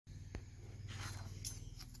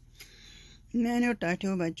Mano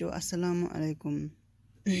Tatio Bacho Assalamu alaikum.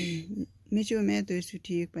 Michu me to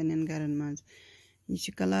ठीक पन्नन घरन मज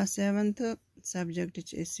यह class 7th subject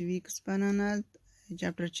civics पनान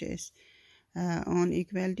chapter on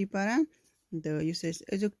equality paran तो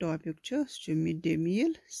अजुक topic midday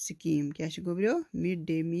meal scheme क्या गोब्रो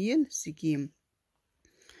midday meal scheme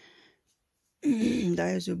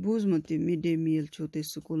दायो बूजमुत midday meal छो ते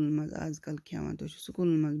स्कूल मज आजकल खेवान तो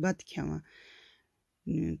स्कूल मज बत खेवान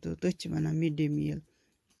तो तथ वनान midday meal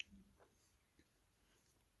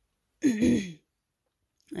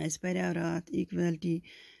पर रात इक्वलिटी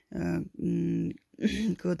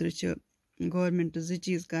खुद गवर्नमेंट जो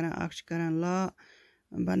चीज़ करान करान लॉ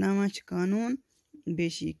बनावान कानून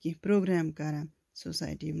बेशि कह प्रोग्राम करान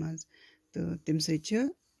सोसाइटी मज तो तम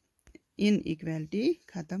इन इक्वलिटी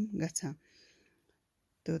खत्म गछान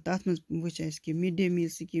तो तथ मज वुच कि midday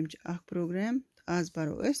meal scheme प्रोग्राम आज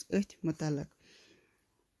परो अथ मुतलक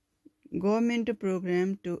government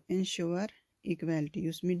programme to ensure equality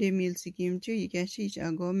उस midday meal scheme यह क्या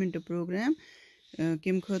गवर्नमेंट प्रोग्राम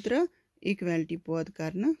कम खुद equality पौद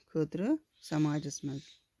करने खुद समाजस मज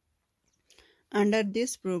अंडर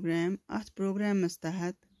दिस प्रोग्राम अत प्रोग्रामस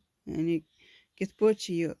तहत यानी कित पे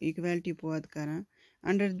यह equality पौद करान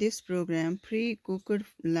under this programme free cooked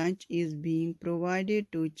lunch is being provided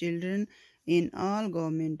to children in all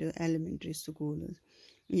government elementary schools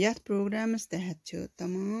यथ प्रोग्रामस तहत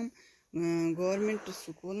तमाम गवर्नमेंट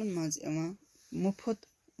स्कूल मज मुफ्त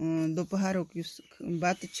दोपहरुक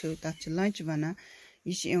बत तथ लंच वनान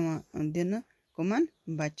यह दिन कमन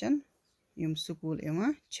बच्चन यम स्कूल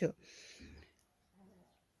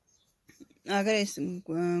अगर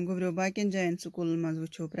गोब्रो बाकिन जायन स्कूल मज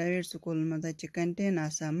वो प्राइवेट स्कूल मज कंटेन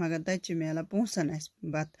आसान मगर तक मिलान पोसन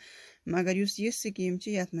बत मगर यह स्कीम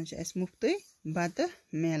यथ मज मुफ्त बत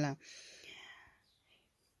मिलान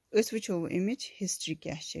वो अमिच हिस्ट्री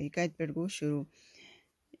क्या कत पे गो शुरू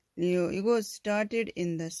यह गो started in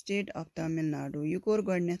the state of Tamil Nadu यह कोर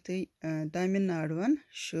गडनथ तमिल नाडुवन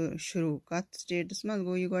शुरू कत स्टेटस मज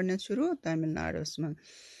गो यह गडनथ शुरू तमिल नाडुस मज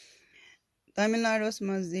तमिल नाडुस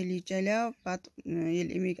मज ये चलो पत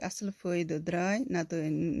अमिक असल फायदे द्राय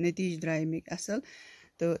नतीज द्राय अमिक असल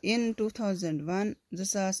तो इन 2001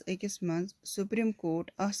 2001 मज supreme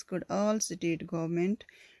court asked all state government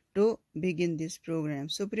to begin this program.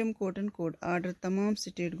 Supreme Courtन code order तमाम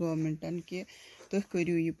स्टेट गवर्नमेंटन कि तुह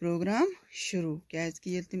करियो यह प्रोग्राम शुरू क्या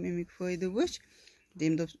कि तम अमिक फायदे वुच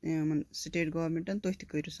तम दो स्टेट गवर्नमेंटन तुह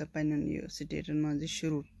तह करियो सा पन्न यह स्टेटन मज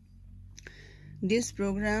शुरू this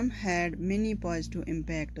programme had many positive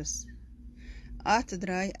impacts अत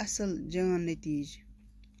द्राय असल जान नतीज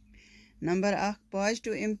number 1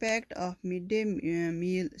 positive impact of midday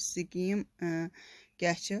meal scheme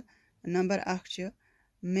क्या number 1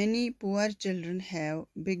 Many poor children have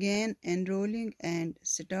began enrolling and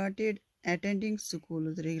started attending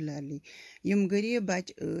schools regularly. यम गरीब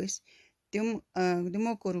बच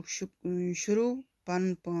तिमो कोरुक शुरू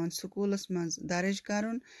पन पान स्कूलस मज दर्ज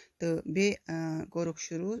करन तो बे कोरुक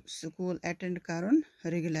शुरू स्कूल अटेंड करन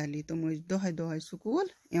रेगुलरली तम दोहे दोहे school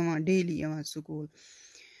Ivan daily Ivan school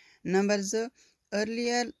number 2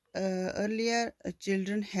 earlier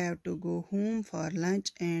children have to go home for lunch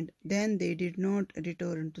and then they did not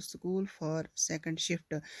return to school for second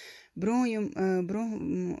shift bro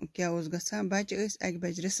क्या उस गसा बच अक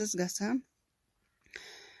बज रिसस गसा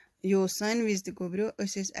यो सान विज तो गोब्रो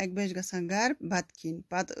अक बज गसा घर बत खिन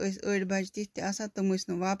पत अड़ बज तिथ आसान तम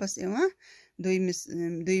न वापस इवान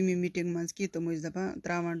दोयमी मीटिंग मज कि तम दपान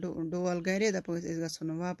त्रावान डोल गरे दपा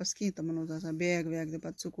गो वापस कहीं तमन बैग वैग दे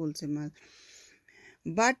पत स्कूल से मज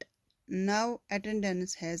But now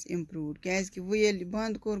attendance has improved. क्या कि वो ये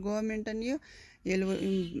बंद कोर गवर्नमेंटन ये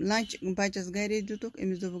लंच बच्चस गरे दुतुक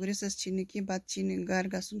अमिस दोपुक रिसस छिन कि बत छिन घर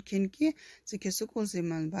गसन खिन कि खे स्कूल से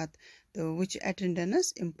मन बत तो वो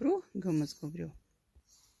attendance improve गमस गोब्रो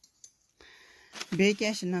बे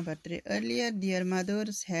क्या number 3 earlier their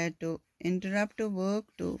mothers had to interrupt work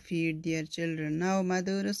to feed their children. Now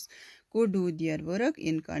mothers could do their work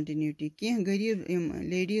in continuity. कह गरीब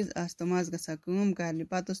लेडीज तम गसा कम कर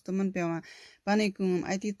पत तमन पे पन कम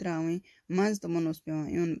अति त्राव मज तमन पे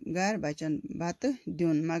इन घर बचन बत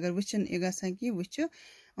दिन मगर वुन यह ग कि वह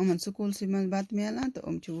यमन स्कूल मज बत मिलान तो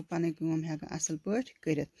वो पन कम हेकान असल पे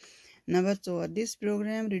कर number 4 this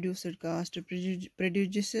programme reduced cast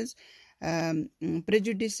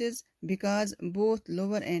prejudices because both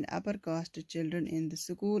lower and upper caste children in the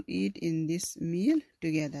school eat in this meal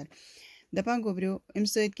together. दपान गोब्रो अम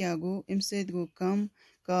क्या गो अम गो कम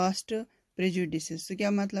कास्ट prejudices सो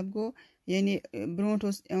क्या मतलब गो यानी ब्रोट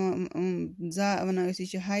वन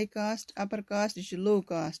यह हाई कास्ट अपर कास्ट यह लो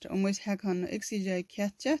कास्ट हेकान अक्सी जाए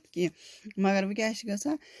खेत चेत की मगर वो क्या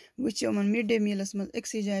वो मिड डे मीलस मज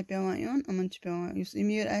अक्सी जाए पेवान इन पेवान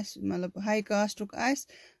अमीर मतलब हाई कास्टुक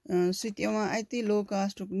अति लो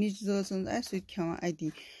कास्टुक नीच जात सह खेवान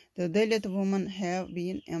अति तो दलित वुमन हैव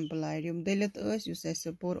बीन एम्प्लॉयड दलित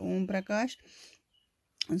पोर ओम प्रकाश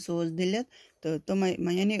सो दलित तो तम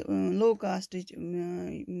यानी लो कास्ट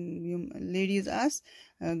लेडीज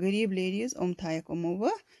गरीब लेडीज थाक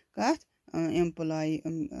वो कत एम्प्लॉय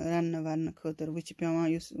रन वन खतर वो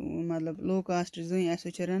पेवान मतलब लो कास्ट जन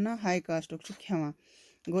रन हाई कास्टुक खेवान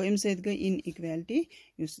गो अम सत गई इन इक्वेलिटी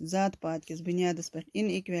जात पात किस बुनियादस पे इन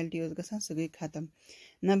इक्वेलिटी गसान सह गई खत्म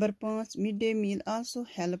number 5 mid day meal also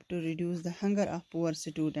help to reduce the hunger of poor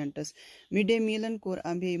students mid day Milan core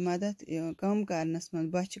बे मदद कम करनस मन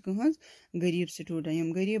बच कह गरीब स्टूडेंट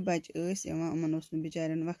यम गरीब बच अमन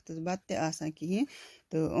बिचारन वक्त बत कहें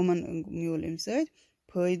तो अमन मिल अम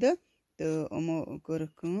सयद तो अमो कर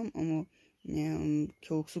अमो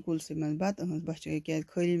खो स्कूल मज बत बच क्या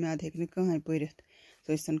खाली मैद हे कहें पढ़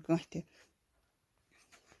सन कह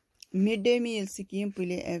Midday Meal Scheme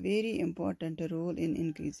play a very important role in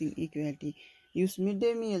increasing equality. Yus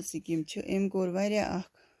Midday Meal Scheme ch em kor varia akh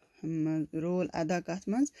role ada kath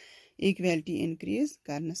mans equality increase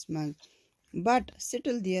karnas mans. But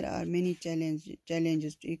still there are many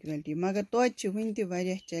challenges to equality. Magar toit ch winti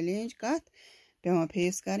varia challenge kath pevan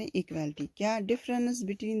face karin equality. Kya difference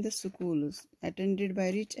between the schools attended by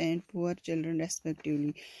rich and poor children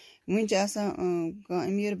respectively. One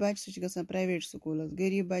अमीर बच सह private school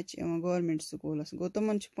गरीब बच government school गो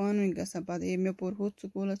तमन पान one पे मे पोर हुत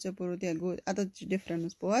school ऐ पोरुत गो अत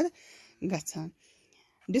डिफरेंस पाद ग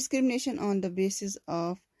discrimination on the basis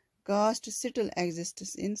of cast still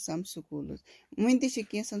exists in some schools one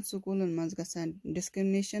तसन स्कूलन मज गसान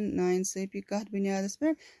डिस्क्रिमिनेशन नाइंसाफी कत बुनियादस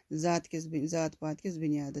पे जात पात किस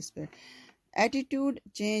बुनियादस पे attitude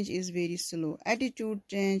change is very slow attitude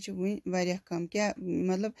change one कम क्या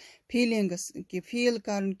मतलब फीलिंग्स कि फील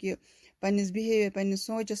कर कि पन्निस बिहेवियर पन्निस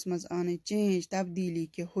सोचस मज आन चेंज तब्दीली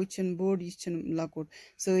कि हु बोड़ यह लकुट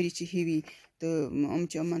सारी हिवी तो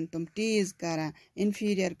अमन तम टीज करान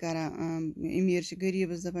इनफीरियर करान अमीर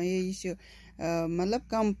गरीबस दपान यह मतलब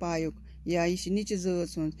कम पायुक या यह नीच जात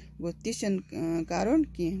सुन गो तन कर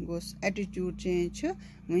गोस एटीट्यूड चेंज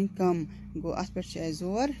वन कम गो अत पे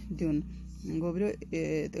जोर दिन गो ब्रो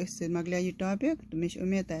मकल यह टॉपिक तो मे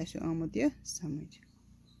उम्मीद आमत यह समझ।